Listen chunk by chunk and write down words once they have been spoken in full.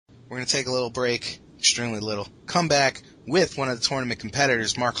We're going to take a little break, extremely little. Come back with one of the tournament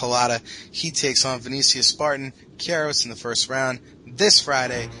competitors, Mark Holata. He takes on Vinicius Spartan, Queiroz in the first round this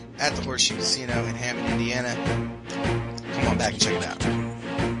Friday at the Horseshoe Casino in Hammond, Indiana. Come on back and check it out.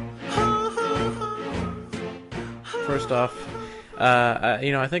 First off,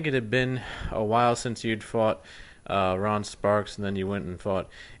 I think it had been a while since you'd fought Ron Sparks, and then you went and fought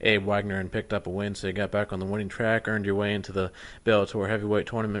Abe Wagner and picked up a win, so you got back on the winning track, earned your way into the Bellator heavyweight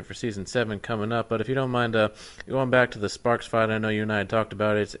tournament for Season 7 coming up. But if you don't mind going back to the Sparks fight, I know you and I had talked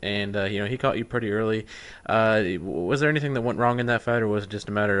about it, and he caught you pretty early. Was there anything that went wrong in that fight, or was it just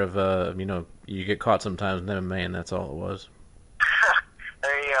a matter of, you get caught sometimes in MMA and that's all it was?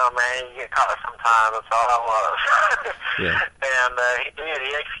 There you go, man. You get caught sometimes. That's all it was. Yeah. And he did.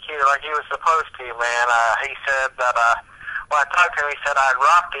 He executed like he was supposed to, man. He said that when I talked to him, he said I had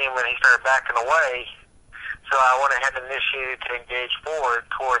rocked him and he started backing away. So I went ahead and initiated to engage forward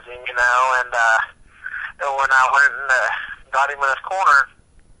towards him, and when I went and got him in his corner,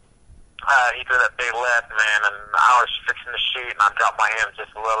 he threw that big left, man, and I was fixing to shoot, and I dropped my hands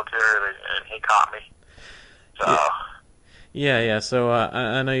just a little too early, and he caught me. So... Yeah. So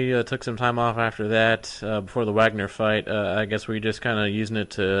I know you took some time off after that, before the Wagner fight. I guess were you just kind of using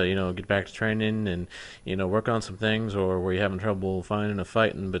it to, get back to training and, work on some things, or were you having trouble finding a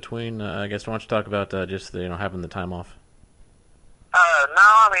fight in between? I guess why don't you talk about just having the time off? No,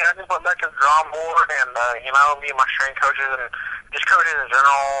 I just went back to the drawing board, and me and my strength coaches and just coaches in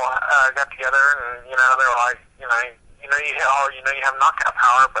general got together, and they're like, you have knockout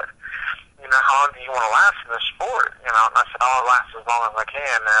power, but. How long do you want to last in this sport? And I said, I'll last as long as I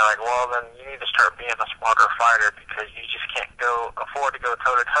can. And they're like, well, then you need to start being a smarter fighter because you just can't afford to go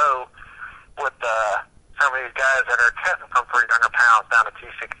toe-to-toe with some of these guys that are cutting from 300 pounds down to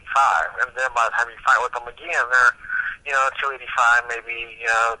 265. And then by the time you fight with them again, they're, 285 maybe,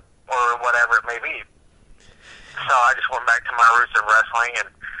 or whatever it may be. So I just went back to my roots of wrestling and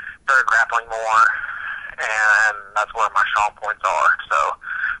started grappling more. And that's where my strong points are. So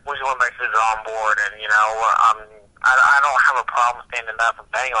we just went back to the drawing board, and I don't have a problem standing up and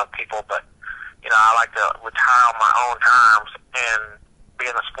banging on people, but I like to retire on my own terms and be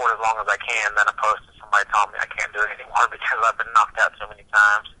in the sport as long as I can, than opposed to somebody telling me I can't do it anymore because I've been knocked out so many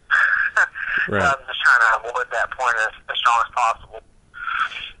times. Right. So I'm just trying to avoid that point as strong as possible.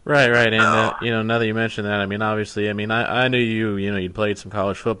 Right, and now that you mention that, obviously, I knew you'd played some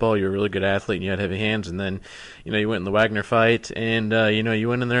college football, you were a really good athlete, and you had heavy hands, and then, you went in the Wagner fight, and, you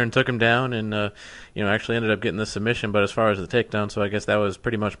went in there and took him down, and, actually ended up getting the submission, but as far as the takedown, so I guess that was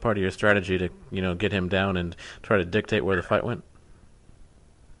pretty much part of your strategy to, get him down and try to dictate where the fight went.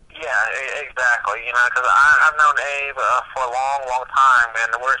 Yeah, exactly, because I've known Abe for a long, long time,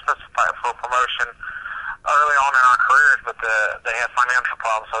 and we're supposed to fight for a promotion early on in our careers, but they had financial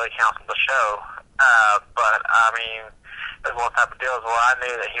problems, so they canceled the show. But it was one type of deal. Well, I knew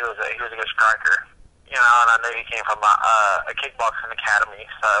that he was a good striker, and I knew he came from a kickboxing academy.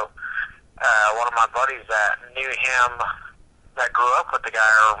 So one of my buddies that knew him, that grew up with the guy,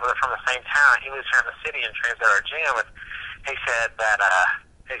 or were from the same town, he was here in the city and trains at our gym, and he said that's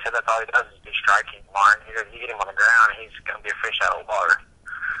all he does is do striking, Martin. He goes, you get him on the ground, he's going to be a fish out of the water.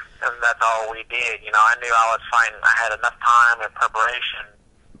 And that's all we did. I knew I was fighting. I had enough time and preparation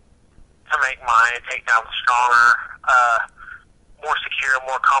to make my takedown stronger, more secure,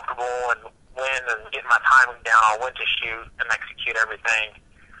 more comfortable, and win and get my timing down on when to shoot and execute everything.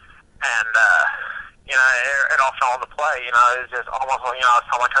 And, it all fell into play. It was just almost like, I was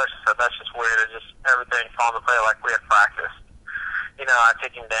telling my coach, I said, that's just weird. It just, everything fell into play like we had practiced. I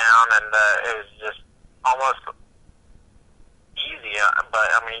took him down, and it was just almost easy, but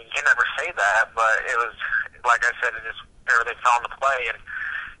you can never say that, but it was, like I said, it just, everything fell into play, and,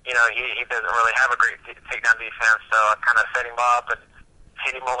 he doesn't really have a great takedown defense, so I kind of set him up and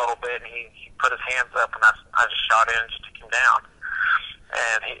hit him a little bit, and he put his hands up, and I just shot in and just took him down.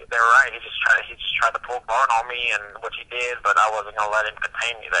 And they were right, he just tried to pull guard on me, and which he did, but I wasn't going to let him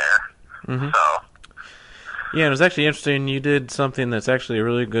contain me there. Mm-hmm. So... Yeah, it was actually interesting. You did something that's actually a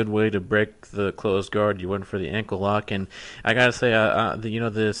really good way to break the closed guard. You went for the ankle lock, and I gotta say,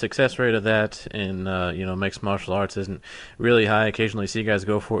 the success rate of that in mixed martial arts isn't really high. Occasionally, see guys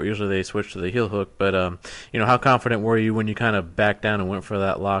go for it. Usually, they switch to the heel hook. But how confident were you when you kind of backed down and went for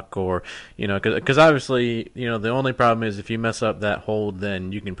that lock? Or because obviously, the only problem is if you mess up that hold,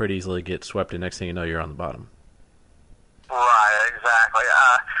 then you can pretty easily get swept, and next thing you know, you're on the bottom. Right, exactly.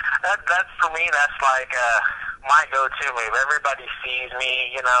 That's for me. That's like my go-to move. Everybody sees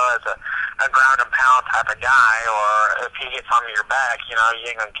me, as a ground and pound type of guy. Or if he gets onto your back, you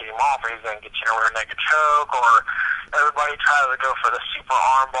ain't gonna get him off, or he's gonna get you in a rear naked choke. Or everybody tries to go for the super for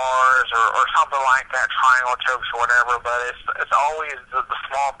arm bars or something like that, triangle chokes or whatever, but it's always the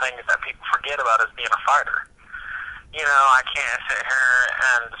small things that people forget about as being a fighter. You know, I can't sit here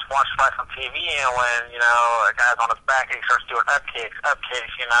and just watch fights on TV, and when, you know, a guy's on his back and he starts doing up kicks,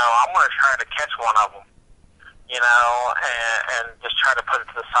 you know, I'm going to try to catch one of them, you know, and just try to put it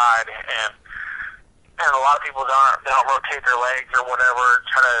to the side. And a lot of people don't rotate their legs or whatever,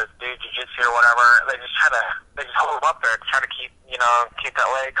 try to do jiu-jitsu or whatever. They just hold them up there to try to keep that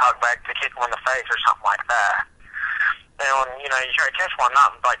leg cocked back to kick them in the face or something like that. And when, you know, you try to catch one,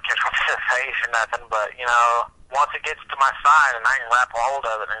 not like catch one in the face or nothing, but, you know, once it gets to my side and I can grab hold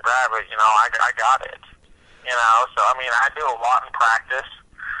of it and grab it, you know, I got it. You know, so, I mean, I do a lot in practice.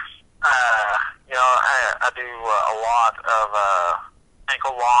 You know, I do a lot of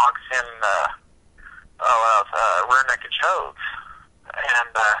ankle locks and rear naked chokes.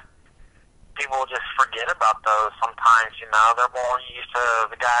 And people just forget about those sometimes, you know. They're more used to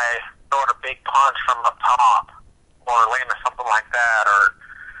the guy throwing a big punch from up top or landing something like that, or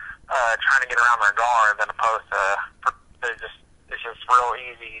trying to get around their guard, than opposed to it's just real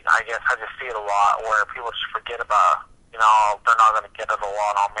easy. I guess I just see it a lot where people just forget about, you know, they're not going to get it a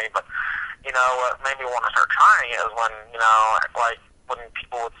lot on me. But, you know, what made me want to start trying it is when, you know, like when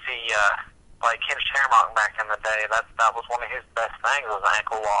people would see, like Ken Shamrock back in the day, that was one of his best things, was an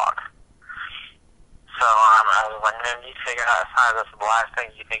ankle lock. So I was like, man, you figure out that's the last thing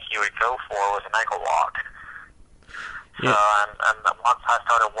you think you would go for was an ankle lock. So, and once I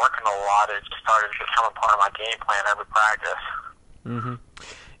started working a lot, it just started becoming part of my game plan every practice. Mm-hmm.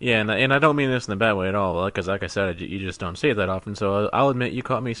 Yeah, and I don't mean this in a bad way at all, because like I said, you just don't see it that often. So I'll admit you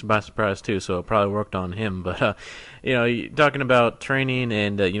caught me by surprise too. So it probably worked on him. But you know, talking about training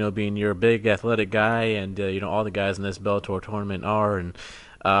and you know, being you're a big athletic guy, and you know, all the guys in this Bellator tournament are, and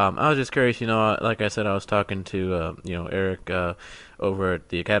I was just curious. You know, like I said, I was talking to you know, Eric over at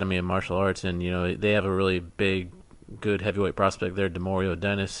the Academy of Martial Arts, and you know, they have a really good heavyweight prospect there, Demorio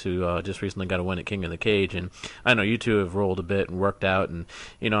Dennis, who just recently got a win at King of the Cage. And I know you two have rolled a bit and worked out, and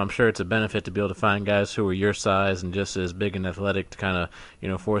you know, I'm sure it's a benefit to be able to find guys who are your size and just as big and athletic to kind of, you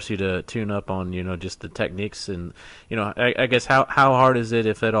know, force you to tune up on, you know, just the techniques. And you know, I guess how hard is it,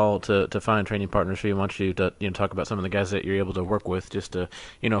 if at all, to find training partners for you? I want you to, you know, talk about some of the guys that you're able to work with, just to,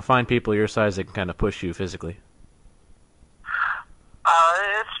 you know, find people your size that can kind of push you physically.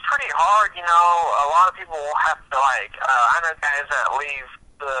 It's pretty hard, you know. A lot of people have to, like, I know guys that leave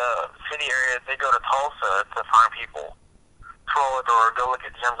the city area, they go to Tulsa to find people to roll with, or go look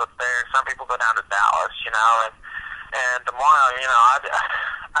at gyms up there. Some people go down to Dallas, you know, and tomorrow, you know,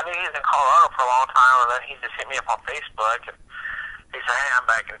 I knew he was in Colorado for a long time, and then he just hit me up on Facebook, and he said, hey, I'm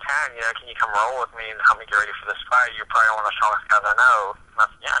back in town, you know, can you come roll with me and help me get ready for this fight? You're probably one of the strongest guys I know. And I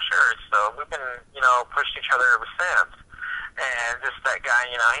said, yeah, sure. So we've been, you know, pushing each other ever since. And just that guy,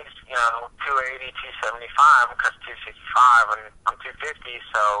 you know, he's, you know, 280, 275, because 265, and I'm 250,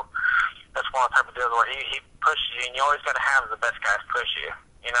 so that's one of the type of deals where he pushes you, and you always got to have the best guys push you,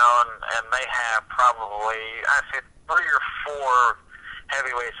 you know, and they have probably, I'd say 3 or 4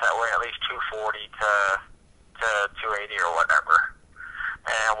 heavyweights that weigh at least 240 to 280 or whatever.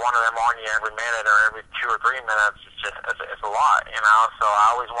 And one of them on you every minute or every 2 or 3 minutes is just, it's a lot, you know, so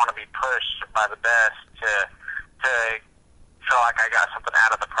I always want to be pushed by the best to feel like I got something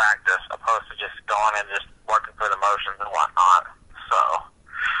out of the practice, opposed to just going and just working through the motions and whatnot. So,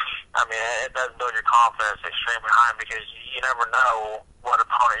 I mean, it does build your confidence extremely high, because you never know what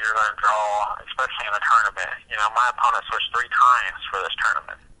opponent you're going to draw, especially in a tournament. You know, my opponent switched 3 times for this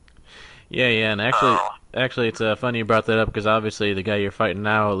tournament. Yeah, and actually, it's funny you brought that up, because obviously the guy you're fighting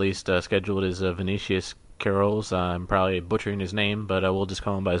now, at least scheduled, is Vinicius. Queiroz. I'm probably butchering his name, but we'll just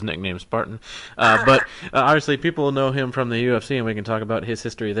call him by his nickname, Spartan. But obviously people know him from the UFC, and we can talk about his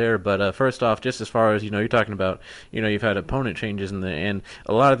history there. But first off, just as far as, you know, you're talking about, you know, you've had opponent changes, and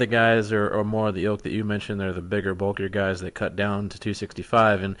a lot of the guys are more of the ilk that you mentioned. They're the bigger, bulkier guys that cut down to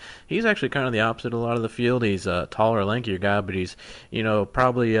 265, and he's actually kind of the opposite of a lot of the field. He's a taller, lankier guy, but he's, you know,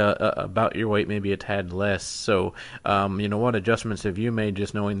 probably about your weight, maybe a tad less. So, you know, what adjustments have you made,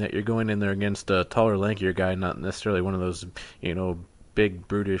 just knowing that you're going in there against a taller, lankier guy, not necessarily one of those, you know, big,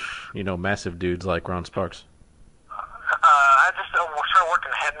 brutish, you know, massive dudes like Ron Sparks? I just started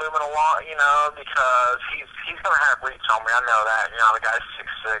working head movement a lot, you know, because he's going to have reach on me. I know that, you know, the guy's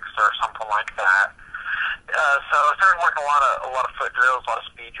 6'6" or something like that. So I started working a lot of foot drills, a lot of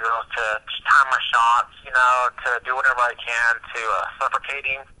speed drills to time my shots, you know, to do whatever I can to suffocate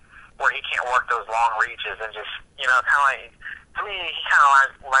him where he can't work those long reaches, and just, you know, kind of like, to me, he kind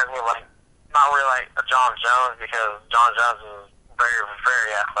of reminds me of, like, not really like a John Jones, because John Jones is very,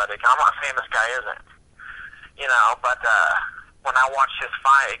 very athletic. I'm not saying this guy isn't, you know, but when I watched his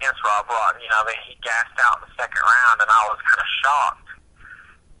fight against Rob Rotten, he gassed out in the second round, and I was kind of shocked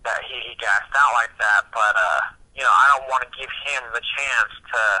that he gassed out like that. But, I don't want to give him the chance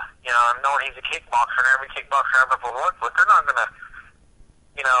to, knowing he's a kickboxer, and every kickboxer I've ever worked with, they're not going to,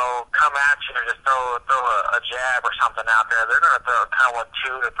 come at you and just throw a jab or something out there. They're going to throw kind of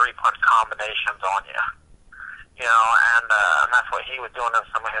 2 to 3 punch combinations on you. And that's what he was doing in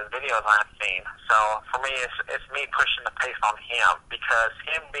some of his videos I've seen. So for me, it's me pushing the pace on him, because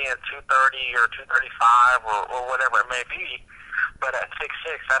him being 230 or 235 or whatever it may be, but at 6'6",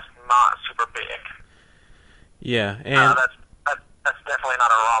 that's not super big. Yeah, and that's definitely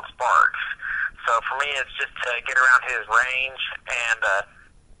not a Ron Sparks. So for me, it's just to get around his range and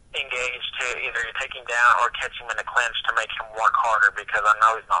engage to either take him down or catch him in a clinch to make him work harder, because I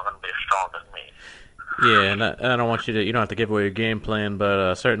know he's not going to be as strong as me. Yeah, and I don't want you to, you don't have to give away your game plan,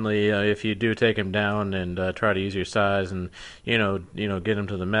 but certainly if you do take him down and try to use your size and get him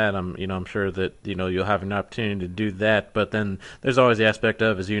to the mat, I'm sure that you'll have an opportunity to do that. But then there's always the aspect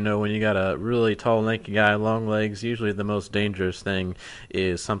of, as when you got a really tall, lanky guy, long legs, usually the most dangerous thing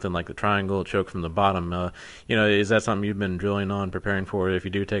is something like the triangle choke from the bottom. Is that something you've been drilling on, preparing for? If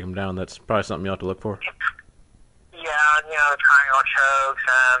you do take him down, that's probably something you have to look for. Yeah, triangle chokes,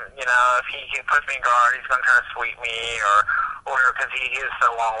 and, if he puts me in guard, he's going to try to sweep me, or because he is so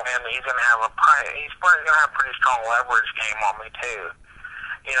long-winded, he's going to have he's going to have a pretty strong leverage game on me, too.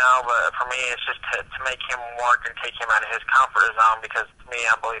 But for me, it's just to make him work and take him out of his comfort zone, because to me,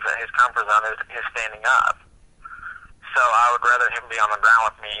 I believe that his comfort zone is standing up. So I would rather him be on the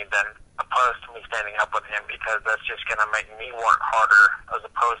ground with me than opposed to me standing up with him, because that's just going to make me work harder as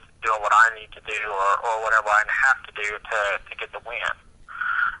opposed to doing what I need to do or whatever I have to do to get the win.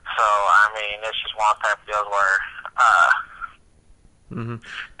 So, it's just one of those type of deals where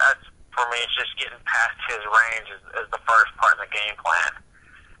that's, for me, it's just getting past his range is the first part of the game plan.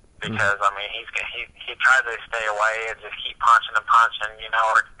 Because, he tries to stay away and just keep punching and punching, and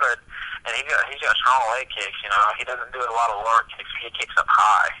he's got strong leg kicks, he doesn't do a lot of lower kicks, he kicks up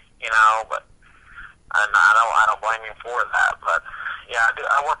high, but I don't blame him for that. But yeah,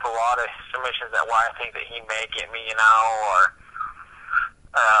 I work a lot of submissions that why I think that he may get me, or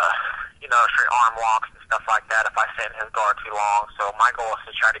straight arm locks and stuff like that if I sit in his guard too long. So my goal is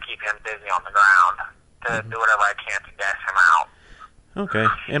to try to keep him busy on the ground, to do whatever I can to gas him out. Okay,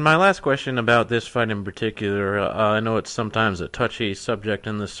 and my last question about this fight in particular, I know it's sometimes a touchy subject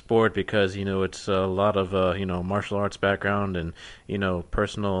in this sport because, it's a lot of, martial arts background and,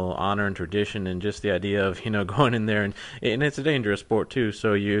 personal honor and tradition and just the idea of, going in there and it's a dangerous sport too,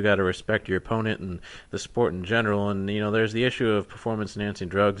 so you got to respect your opponent and the sport in general. And, there's the issue of performance-enhancing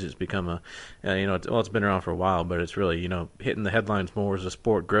drugs. It's become it's been around for a while, but it's really, hitting the headlines more as the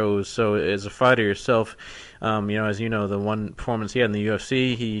sport grows. So as a fighter yourself, as the one performance he had in the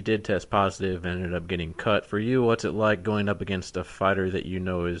UFC, he did test positive and ended up getting cut. For you, what's it like going up against a fighter that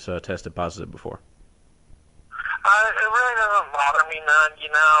is tested positive before? It really doesn't bother me none. You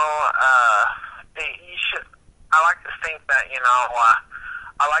should. I like to think that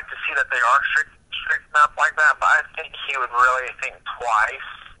I like to see that they are strict up like that, but I think he would really think twice,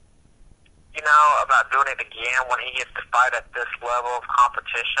 about doing it again when he gets to fight at this level of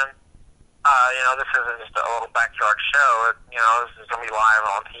competition. This isn't just a little backyard show. This is going to be live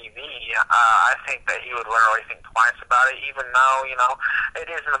on TV. I think that he would literally think twice about it, even though, it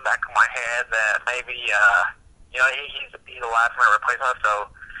is in the back of my head that maybe, he's a last-minute replacement, so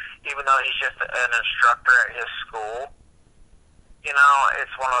even though he's just an instructor at his school,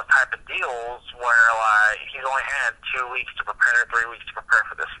 it's one of those type of deals where, he's only had 2 weeks to prepare, 3 weeks to prepare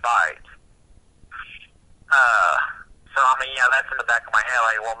for this fight. So, that's in the back of my head,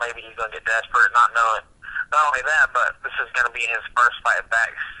 maybe he's going to get desperate, not knowing. Not only that, but this is going to be his first fight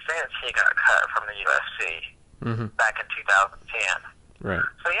back since he got cut from the UFC back in 2010. Right.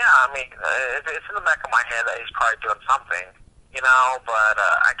 So, it's in the back of my head that he's probably doing something, but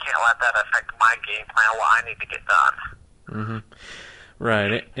I can't let that affect my game plan, what I need to get done.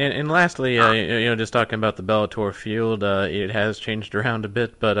 Right, and lastly, just talking about the Bellator field, it has changed around a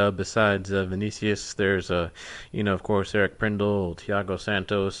bit, but besides Vinicius, there's, of course, Eric Prindle, Thiago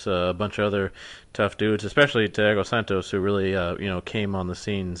Santos, a bunch of other tough dudes, especially Thiago Santos, who really, came on the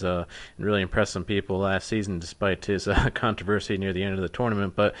scenes and really impressed some people last season despite his controversy near the end of the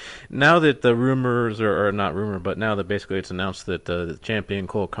tournament. But now that the rumors, or not rumor, but now that basically it's announced that the champion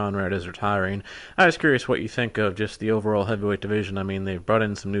Cole Conrad is retiring, I was curious what you think of just the overall heavyweight division. They've brought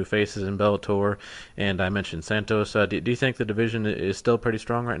in some new faces in Bellator, and I mentioned Santos. Do you think the division is still pretty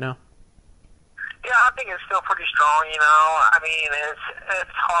strong right now? Yeah, I think it's still pretty strong,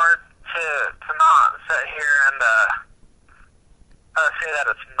 It's hard to not sit here and, say that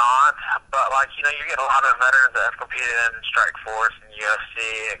it's not, but like, you know, you get a lot of veterans that have competed in Strike Force and UFC,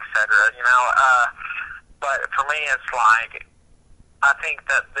 etc. You know, but for me, it's like I think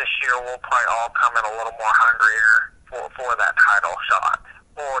that this year we'll probably all come in a little more hungrier for that title shot,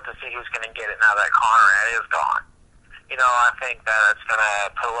 or to see who's going to get it now that Conrad is gone. You know, I think that it's going to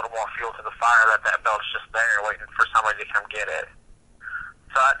put a little more fuel to the fire that belt's just there waiting for somebody to come get it.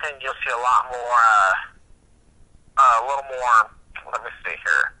 So I think you'll see a lot more, a little more, let me see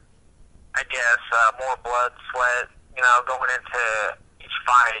here, I guess, more blood, sweat, you know, going into each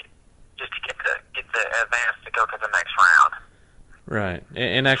fight just to get the advance to go to the next round. Right.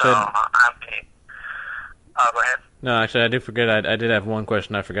 And actually... So, I mean, go ahead. No, actually, I did forget. I did have one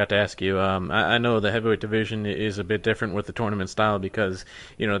question I forgot to ask you. I know the heavyweight division is a bit different with the tournament style because,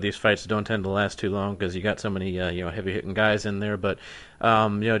 you know, these fights don't tend to last too long because you got so many, you know, heavy-hitting guys in there. But, you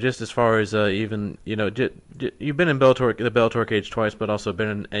know, just as far as even, you know, you've been in the Bellator cage twice, but also been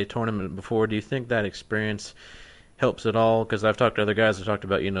in a tournament before. Do you think that experience helps at all? Because I've talked to other guys who talked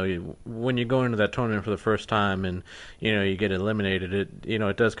about, you know, when you go into that tournament for the first time and, you know, you get eliminated,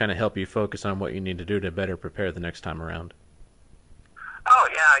 it does kind of help you focus on what you need to do to better prepare the next time around. Oh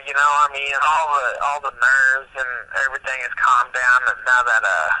yeah, you know, I mean, all the nerves and everything is calmed down now that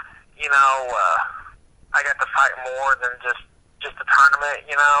you know, I got to fight more than just a tournament.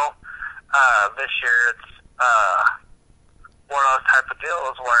 You know, this year it's one of those type of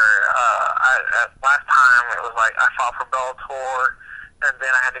deals where last time it was like I fought for Bellator, and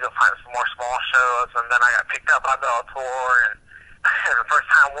then I had to go find some more small shows, and then I got picked up by Bellator, and the first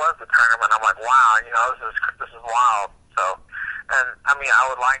time was the tournament. I'm like, wow, you know, this is wild. So, and I mean, I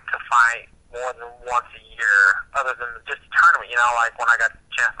would like to fight more than once a year, other than just a tournament. You know, like when I got the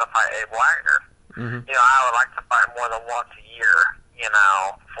chance to fight Abe Wagner. Mm-hmm. You know, I would like to fight more than once a year. You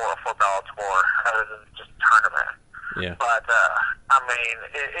know, for Bellator, other than just a tournament. Yeah. But I mean,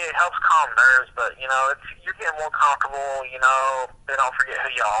 it helps calm nerves. But you know, you're getting more comfortable. You know, they don't forget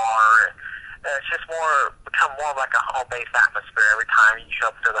who you are. It's just become more of like a home-based atmosphere every time you show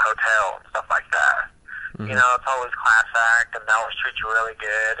up to the hotel and stuff like that. Mm-hmm. You know, it's always class act, and they always treat you really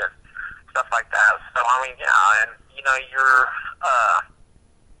good and stuff like that. So I mean, yeah, and you know, you're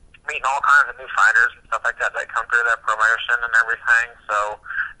meeting all kinds of new fighters and stuff like that come through that promotion and everything. So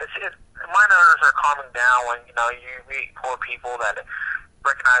my nerves are calming down when, you know, you meet poor people that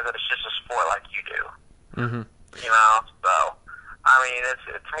recognize that it's just a sport like you do. Mm-hmm. You know, so I mean,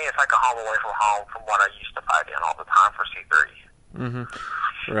 to me, it's like a home away from home from what I used to fight in all the time for C3. Mm-hmm.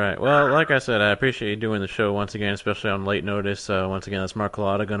 Right. Well, like I said, I appreciate you doing the show once again, especially on late notice. Once again, that's Mark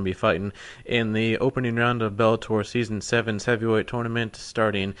Holata going to be fighting in the opening round of Bellator Season 7's heavyweight tournament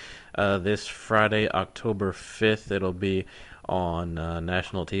starting this Friday, October 5th. It'll be on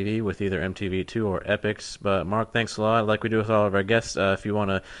national TV with either MTV2 or Epix. But Mark, thanks a lot. Like we do with all of our guests, if you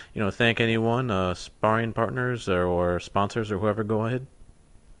want to, you know, thank anyone, sparring partners or sponsors or whoever, go ahead.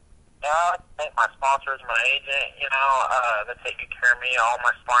 I thank my sponsors, my agent, you know, that take good care of me, all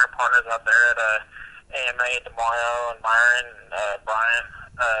my sparring partners out there at AMA, DeMario and Myron, Brian,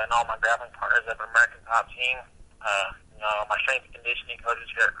 and all my grappling partners at the American Top Team. You know, my strength and conditioning coaches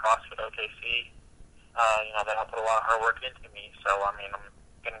here at CrossFit OKC. You know, they all put a lot of hard work into me. So, I mean, I'm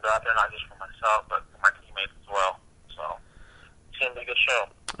going to go out there not just for myself, but for my teammates as well. So, it's going to be a good show.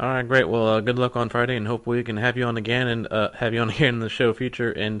 All right, great. Well, good luck on Friday, and hopefully we can have you on again and have you on here in the show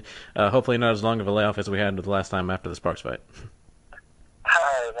future, and hopefully not as long of a layoff as we had the last time after the Sparks fight. All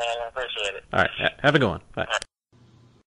right, man. I appreciate it. All right. Have a good one. Bye.